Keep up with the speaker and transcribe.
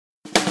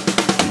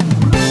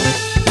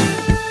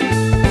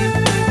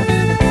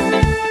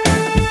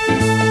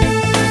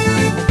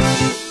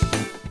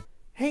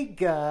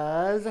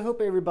guys, I hope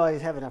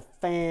everybody's having a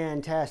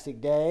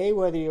fantastic day.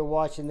 Whether you're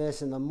watching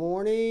this in the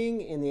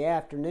morning, in the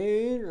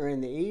afternoon, or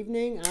in the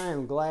evening, I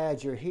am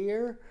glad you're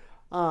here.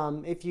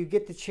 If you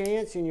get the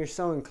chance and you're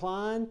so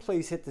inclined,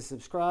 please hit the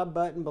subscribe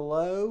button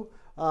below.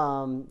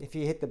 If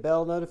you hit the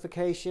bell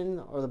notification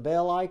or the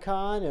bell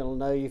icon, it'll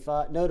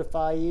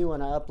notify you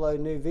when I upload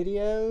new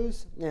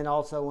videos and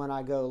also when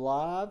I go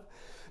live.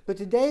 But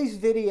today's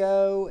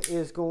video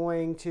is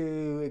going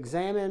to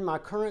examine my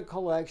current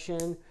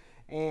collection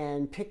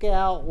and pick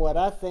out what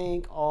I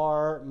think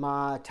are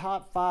my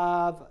top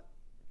 5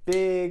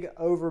 big,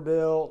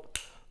 overbuilt,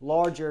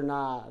 larger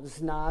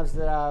knives. Knives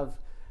that I've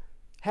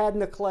had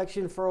in the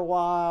collection for a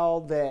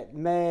while that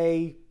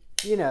may,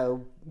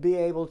 be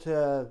able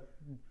to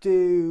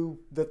do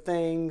the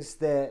things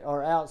that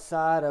are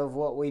outside of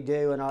what we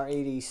do in our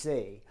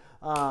EDC.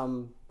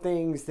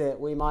 Things that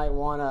we might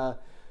want to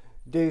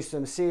do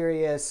some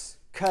serious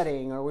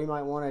cutting, or we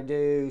might want to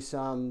do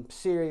some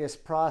serious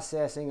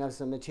processing of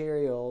some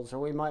materials, or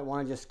we might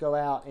want to just go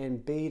out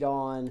and beat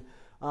on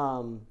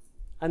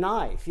a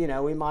knife.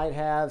 We might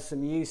have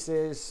some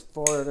uses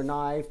for the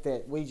knife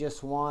that we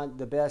just want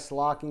the best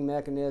locking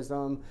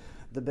mechanism,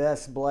 the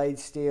best blade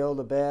steel,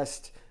 the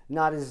best,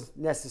 not as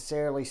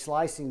necessarily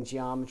slicing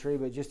geometry,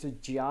 but just a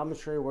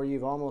geometry where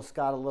you've almost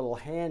got a little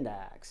hand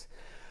axe.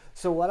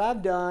 So what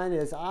I've done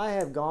is I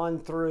have gone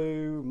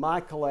through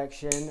my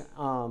collection,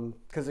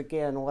 because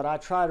again, what I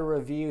try to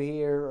review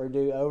here or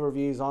do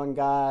overviews on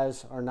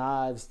guys or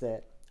knives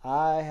that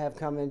I have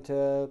come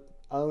into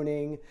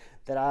owning,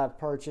 that I've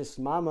purchased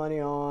my money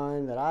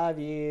on, that I've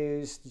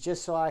used,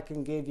 just so I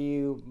can give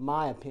you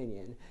my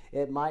opinion.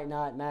 It might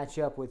not match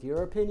up with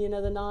your opinion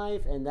of the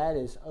knife, and that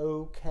is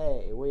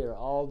okay. We are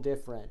all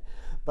different.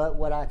 But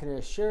what I can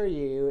assure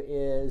you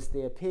is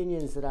the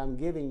opinions that I'm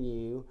giving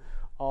you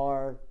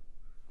are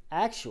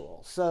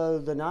actual. So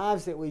the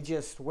knives that we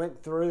just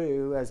went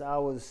through as I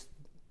was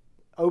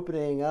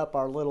opening up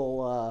our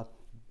little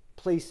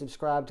please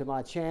subscribe to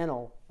my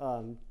channel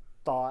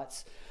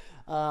thoughts,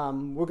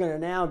 we're going to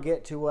now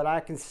get to what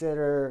I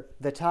consider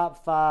the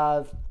top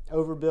 5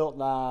 overbuilt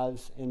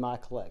knives in my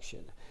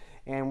collection.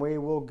 And we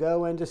will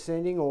go in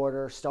descending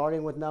order,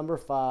 starting with number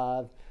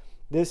 5.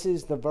 This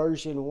is the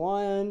version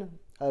 1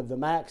 of the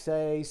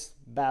Maxace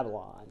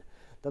Babylon.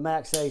 The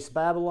Maxace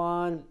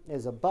Babylon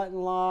is a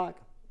button lock.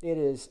 It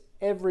is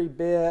every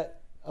bit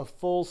a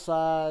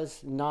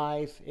full-size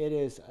knife. It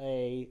is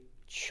a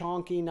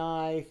chunky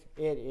knife.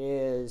 It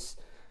is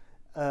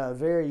a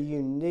very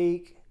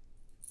unique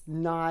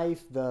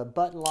knife. The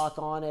button lock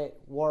on it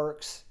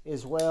works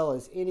as well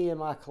as any in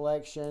my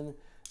collection.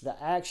 The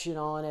action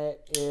on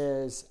it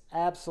is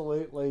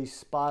absolutely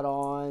spot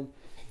on.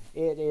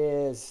 It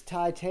is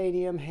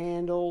titanium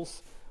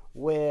handles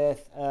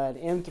with an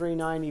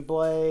M390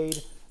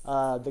 blade.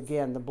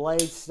 Again, the blade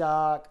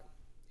stock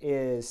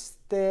is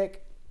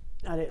thick.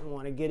 I didn't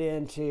want to get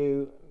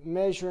into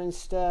measuring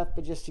stuff,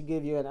 but just to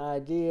give you an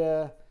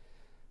idea,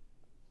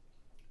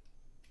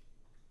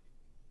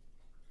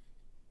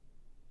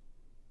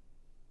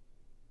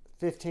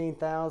 .15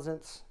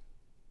 thousandths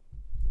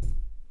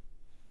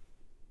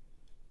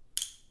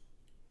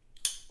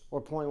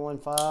or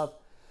 0.15.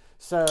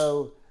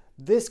 So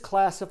this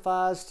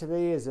classifies to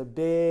me as a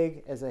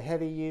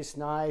heavy use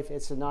knife.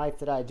 It's a knife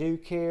that I do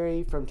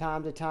carry from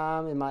time to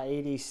time in my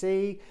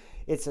EDC.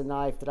 It's a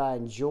knife that I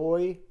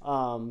enjoy,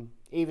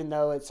 even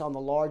though it's on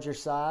the larger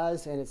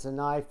size, and it's a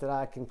knife that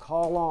I can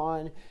call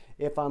on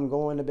if I'm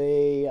going to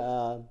be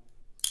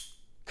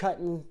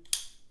cutting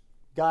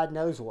God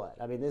knows what.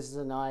 I mean, this is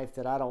a knife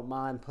that I don't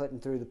mind putting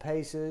through the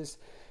paces,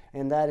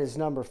 and that is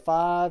number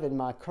 5 in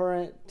my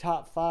current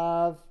top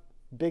 5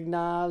 big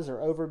knives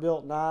or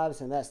overbuilt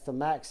knives, and that's the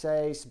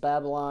Maxace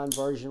Babylon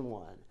version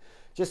 1.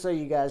 Just so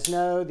you guys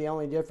know, the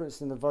only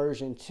difference in the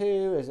version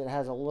 2 is it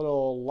has a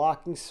little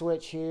locking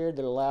switch here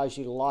that allows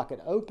you to lock it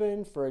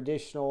open for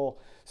additional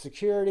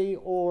security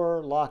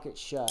or lock it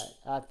shut.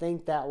 I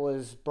think that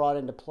was brought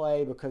into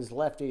play because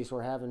lefties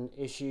were having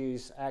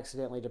issues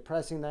accidentally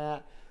depressing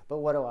that, but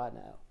what do I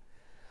know?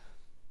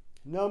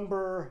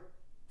 Number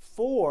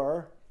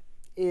 4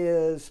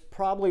 is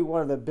probably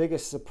one of the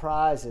biggest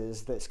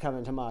surprises that's come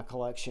into my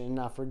collection.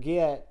 I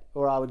forget,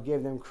 or I would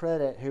give them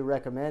credit, who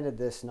recommended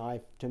this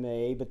knife to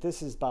me, but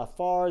this is by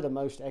far the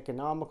most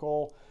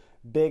economical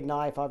big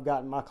knife I've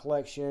got in my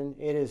collection.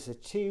 It is a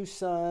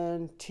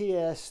TwoSun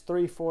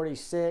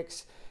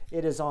TS-346.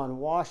 It is on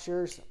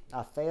washers.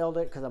 I failed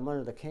it because I'm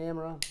under the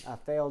camera. I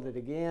failed it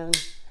again.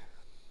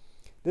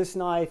 This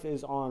knife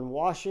is on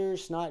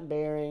washers, not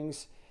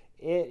bearings.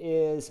 It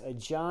is a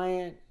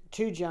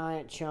two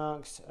giant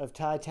chunks of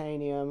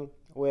titanium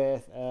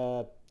with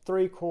a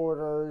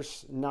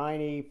 3/4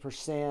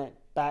 90%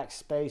 back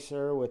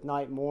spacer with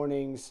Night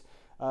Mornings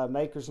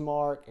maker's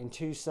mark and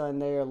TwoSun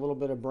there, a little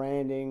bit of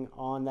branding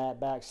on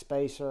that back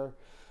spacer.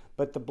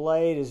 But the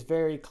blade is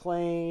very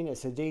clean.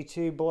 It's a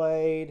D2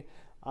 blade.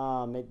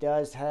 It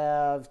does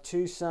have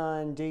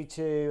TwoSun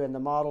D2 and the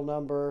model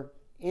number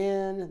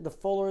in the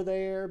fuller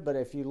there, but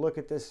if you look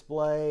at this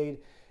blade,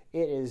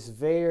 it is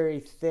very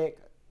thick.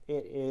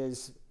 It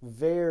is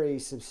very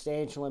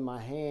substantial in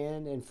my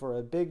hand, and for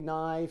a big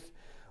knife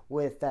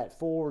with that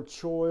forward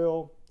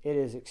choil, it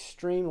is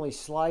extremely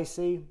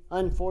slicey.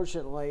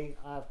 Unfortunately,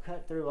 I've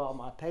cut through all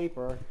my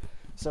paper,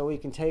 so we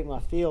can take my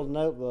field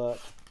notebook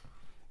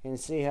and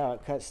see how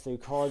it cuts through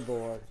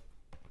cardboard.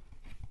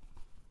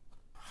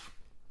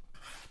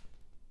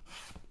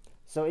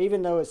 So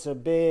even though it's a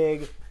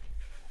big,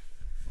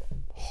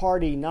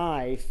 hardy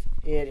knife,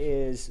 it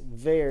is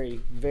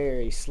very,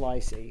 very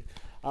slicey.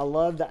 I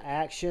love the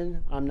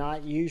action. I'm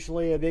not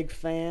usually a big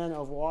fan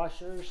of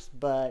washers,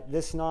 but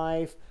this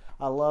knife,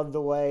 I love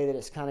the way that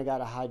it's kind of got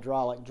a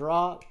hydraulic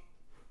drop.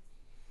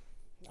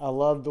 I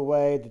love the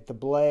way that the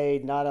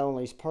blade not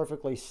only is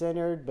perfectly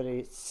centered, but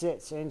it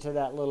sits into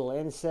that little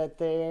inset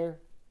there.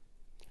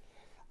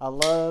 I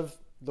love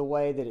the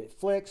way that it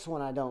flicks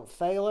when I don't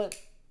fail it.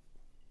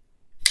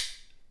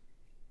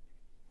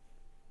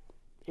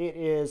 It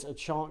is a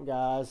chunk,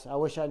 guys. I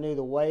wish I knew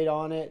the weight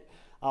on it.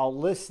 I'll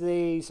list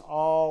these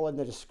all in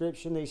the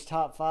description, these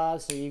top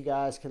 5, so you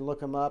guys can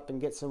look them up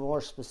and get some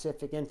more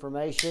specific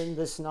information.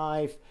 This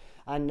knife,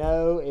 I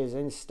know, is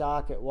in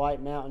stock at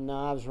White Mountain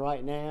Knives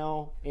right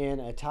now in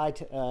a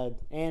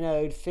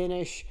anode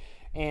finish,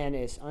 and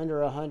it's under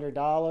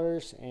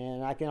 $100.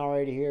 And I can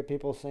already hear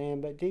people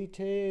saying, but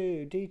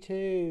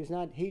D2 is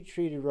not heat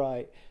treated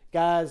right.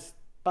 Guys,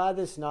 buy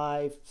this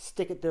knife,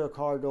 stick it through a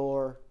car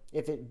door.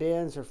 If it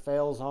bends or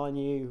fails on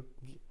you,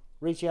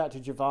 reach out to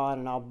Javon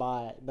and I'll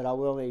buy it, but I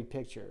will need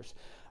pictures.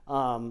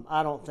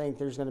 I don't think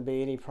there's going to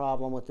be any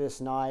problem with this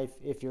knife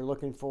if you're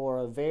looking for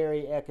a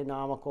very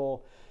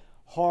economical,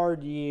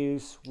 hard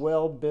use,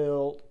 well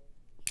built,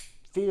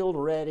 field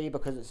ready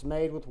because it's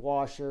made with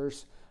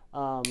washers.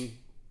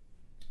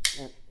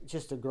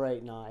 Just a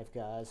great knife,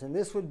 guys. And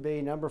this would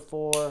be number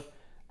 4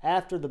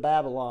 after the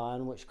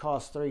Babylon, which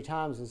costs 3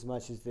 times as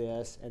much as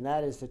this, and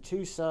that is the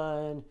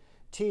TwoSun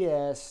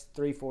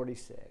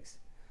TS-346.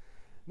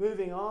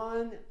 Moving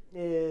on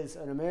is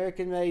an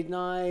American-made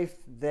knife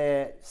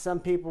that some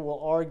people will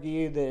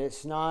argue that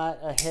it's not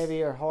a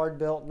heavy or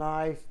hard-built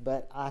knife,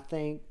 but I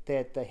think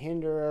that the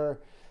Hinderer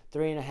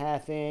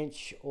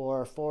 3.5-inch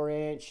or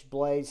 4-inch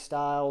blade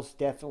styles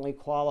definitely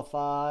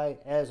qualify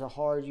as a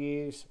hard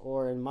use,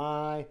 or in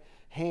my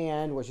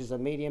hand, which is a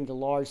medium to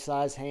large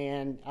size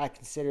hand, I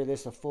consider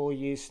this a full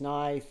use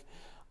knife.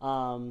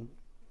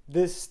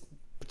 This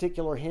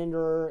particular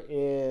Hinderer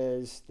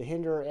is the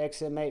Hinderer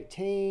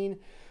XM18.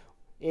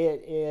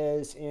 It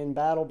is in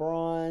battle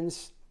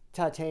bronze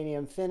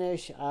titanium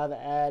finish. I've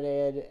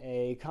added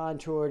a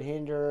contoured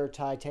Hinderer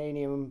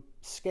titanium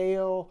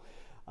scale.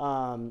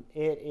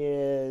 It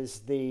is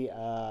the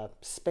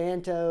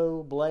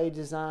Spanto blade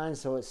design,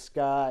 so it's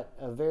got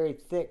a very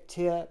thick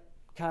tip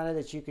kind of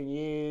that you can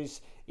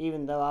use.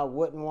 Even though I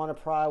wouldn't want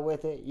to pry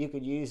with it, you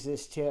could use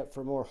this tip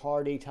for more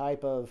hardy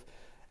type of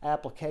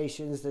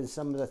applications than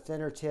some of the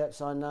thinner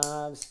tips on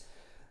knives.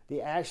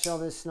 The action on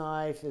this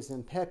knife is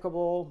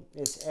impeccable.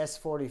 It's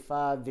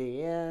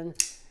S45VN.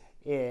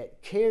 It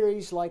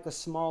carries like a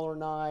smaller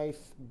knife,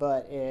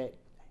 but it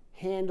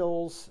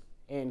handles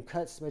and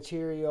cuts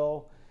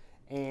material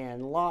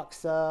and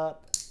locks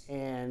up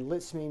and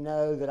lets me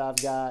know that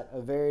I've got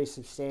a very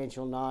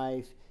substantial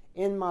knife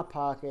in my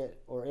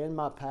pocket or in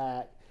my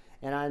pack.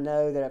 And I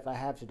know that if I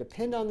have to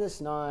depend on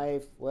this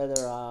knife,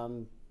 whether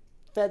I'm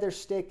feather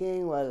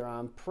sticking, whether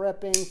I'm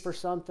prepping for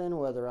something,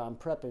 whether I'm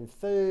prepping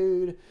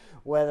food,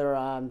 whether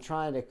I'm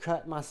trying to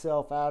cut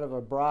myself out of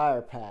a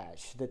briar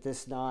patch, that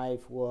this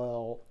knife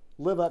will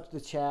live up to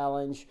the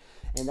challenge.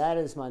 And that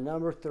is my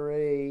number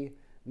 3,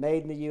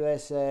 made in the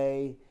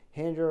USA,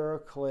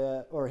 Hinderer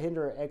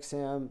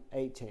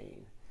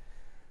XM18.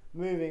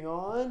 Moving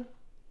on,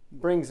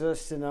 brings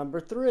us to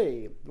number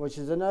 3, which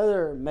is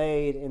another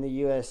made in the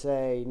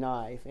USA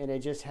knife, and it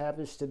just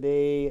happens to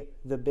be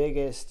the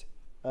biggest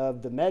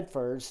of the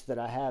Medfords that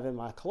I have in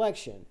my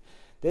collection.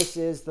 This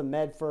is the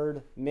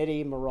Medford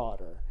Midi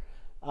Marauder.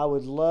 I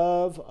would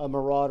love a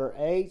Marauder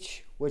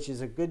H, which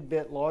is a good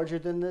bit larger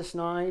than this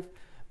knife,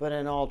 but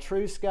in all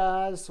truth,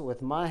 guys,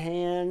 with my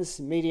hands,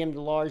 medium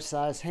to large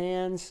size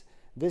hands,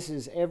 this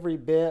is every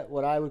bit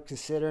what I would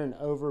consider an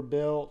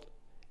overbuilt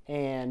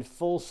and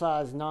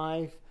full-size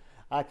knife.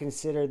 I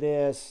consider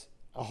this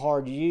a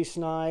hard use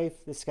knife.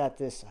 It's got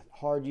this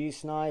hard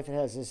use knife. It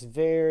has this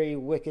very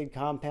wicked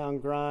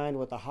compound grind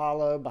with a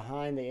hollow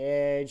behind the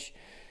edge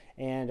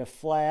and a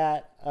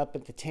flat up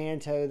at the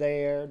tanto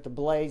there. The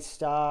blade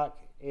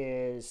stock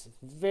is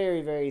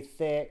very, very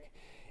thick.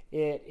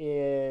 It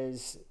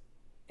is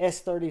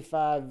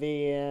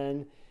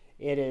S35VN.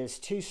 It is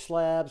 2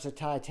 slabs of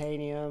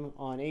titanium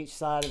on each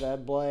side of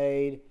that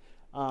blade.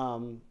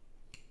 And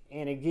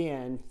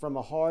again, from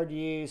a hard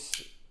use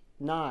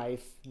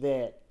knife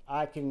that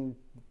I can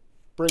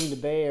bring to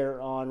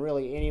bear on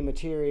really any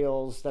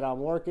materials that I'm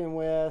working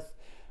with.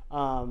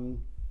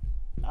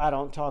 I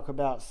don't talk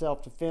about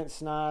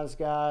self-defense knives,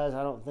 guys.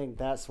 I don't think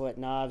that's what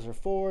knives are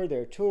for.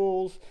 They're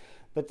tools.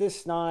 But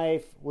this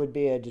knife would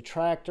be a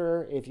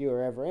detractor if you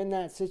were ever in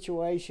that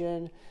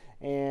situation.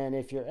 And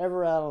if you're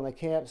ever out on the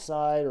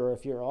campsite, or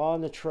if you're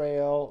on the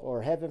trail,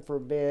 or heaven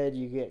forbid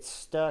you get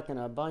stuck in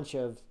a bunch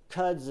of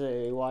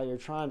kudzu while you're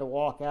trying to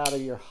walk out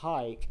of your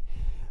hike,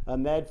 a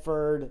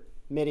Medford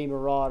Midi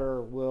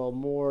Marauder will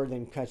more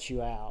than cut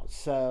you out.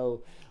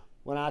 So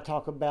when I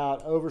talk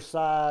about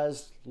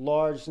oversized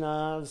large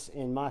knives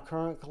in my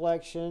current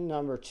collection,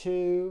 number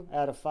 2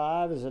 out of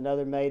 5 is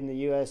another made in the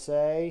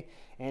USA,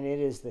 and it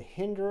is the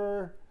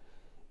Hinderer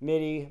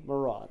Midi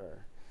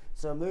Marauder.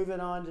 So moving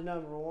on to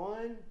number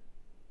 1,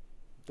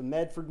 the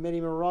Medford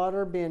Midi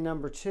Marauder being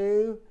number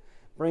 2,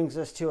 brings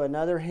us to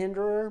another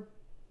Hinderer.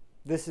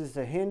 This is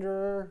the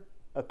Hinderer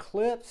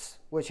Eklipse,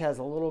 which has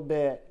a little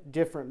bit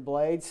different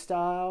blade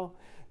style.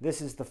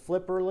 This is the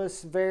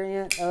Flipperless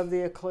variant of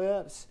the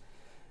Eklipse.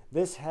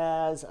 This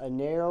has a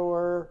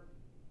narrower,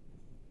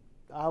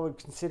 I would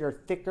consider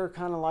thicker,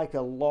 kind of like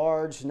a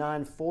large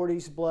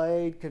 940s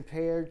blade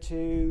compared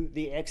to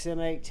the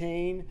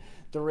XM18.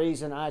 The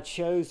reason I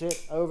chose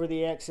it over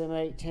the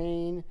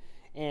XM18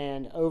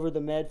 and over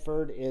the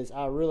Medford is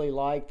I really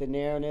like the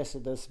narrowness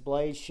of this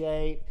blade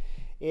shape.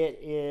 It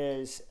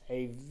is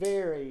a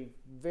very,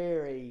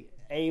 very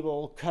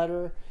able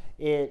cutter.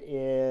 It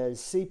is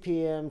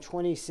CPM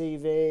 20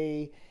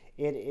 CV.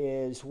 It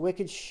is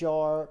wicked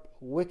sharp,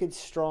 wicked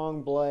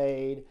strong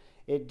blade.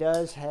 It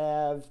does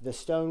have the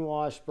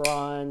stonewashed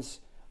bronze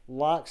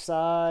lock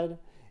side,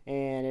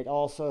 and it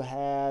also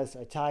has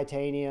a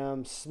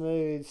titanium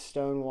smooth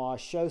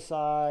stonewashed show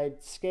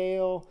side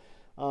scale.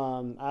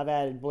 I've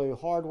added blue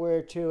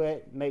hardware to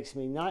it. Makes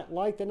me not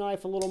like the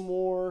knife a little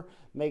more,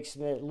 makes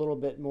it a little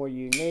bit more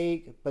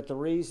unique. But the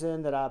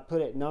reason that I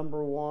put it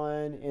number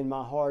 1 in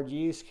my hard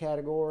use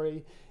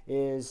category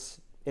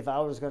is if I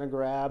was going to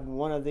grab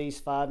one of these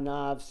 5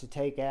 knives to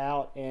take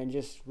out and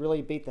just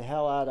really beat the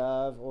hell out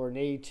of, or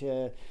need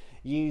to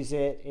use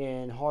it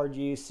in hard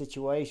use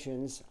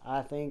situations,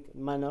 I think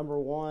my number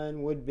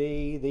 1 would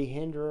be the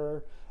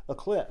Hinderer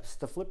Eklipse,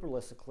 the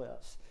Flipperless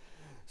Eklipse.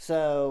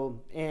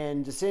 So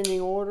in descending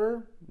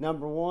order,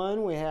 number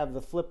 1 we have the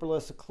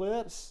Flipperless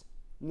Eklipse.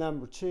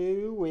 Number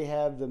 2 we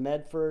have the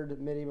Medford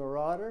Midi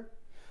Marauder.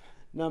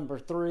 Number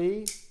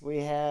 3 we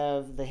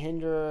have the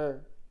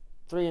Hinderer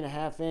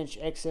 3.5-inch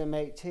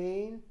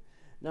XM18.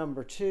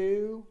 Number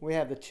 2 we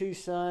have the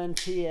TwoSun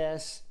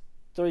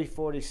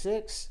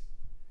TS-346.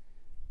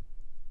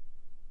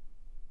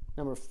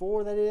 Number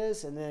 4 that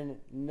is, and then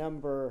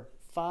number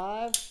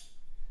 5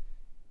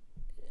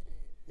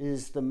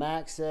 is the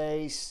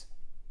Maxace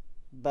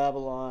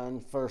Babylon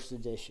First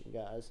Edition,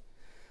 guys.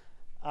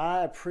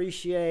 I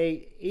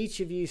appreciate each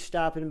of you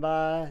stopping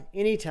by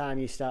anytime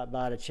you stop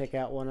by to check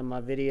out one of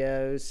my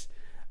videos.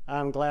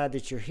 I'm glad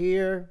that you're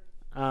here.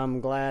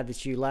 I'm glad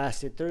that you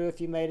lasted through if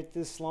you made it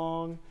this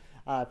long.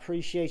 I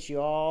appreciate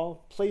you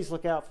all. Please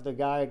look out for the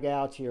guy or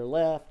gal to your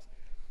left.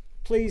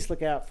 Please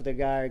look out for the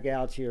guy or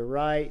gal to your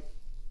right.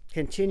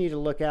 Continue to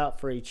look out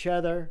for each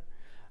other.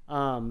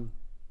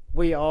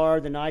 We are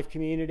the knife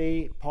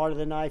community, part of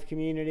the knife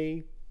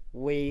community.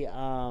 We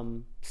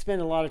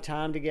spend a lot of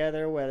time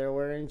together, whether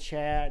we're in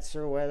chats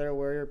or whether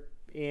we're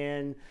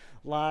in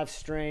live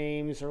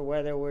streams or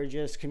whether we're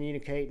just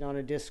communicating on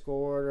a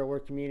Discord or we're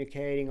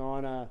communicating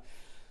on a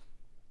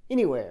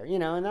anywhere, you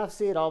know, and I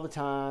see it all the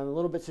time.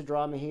 Little bits of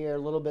drama here,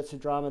 little bits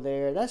of drama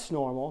there. That's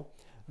normal.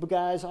 But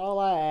guys, all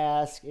I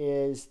ask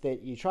is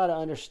that you try to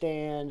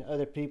understand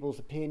other people's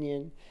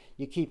opinion.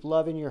 You keep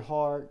love in your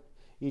heart.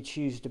 You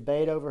choose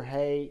debate over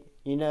hate.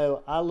 You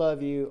know, I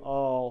love you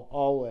all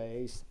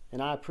always,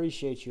 and I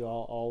appreciate you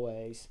all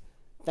always.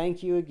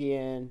 Thank you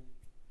again.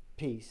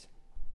 Peace.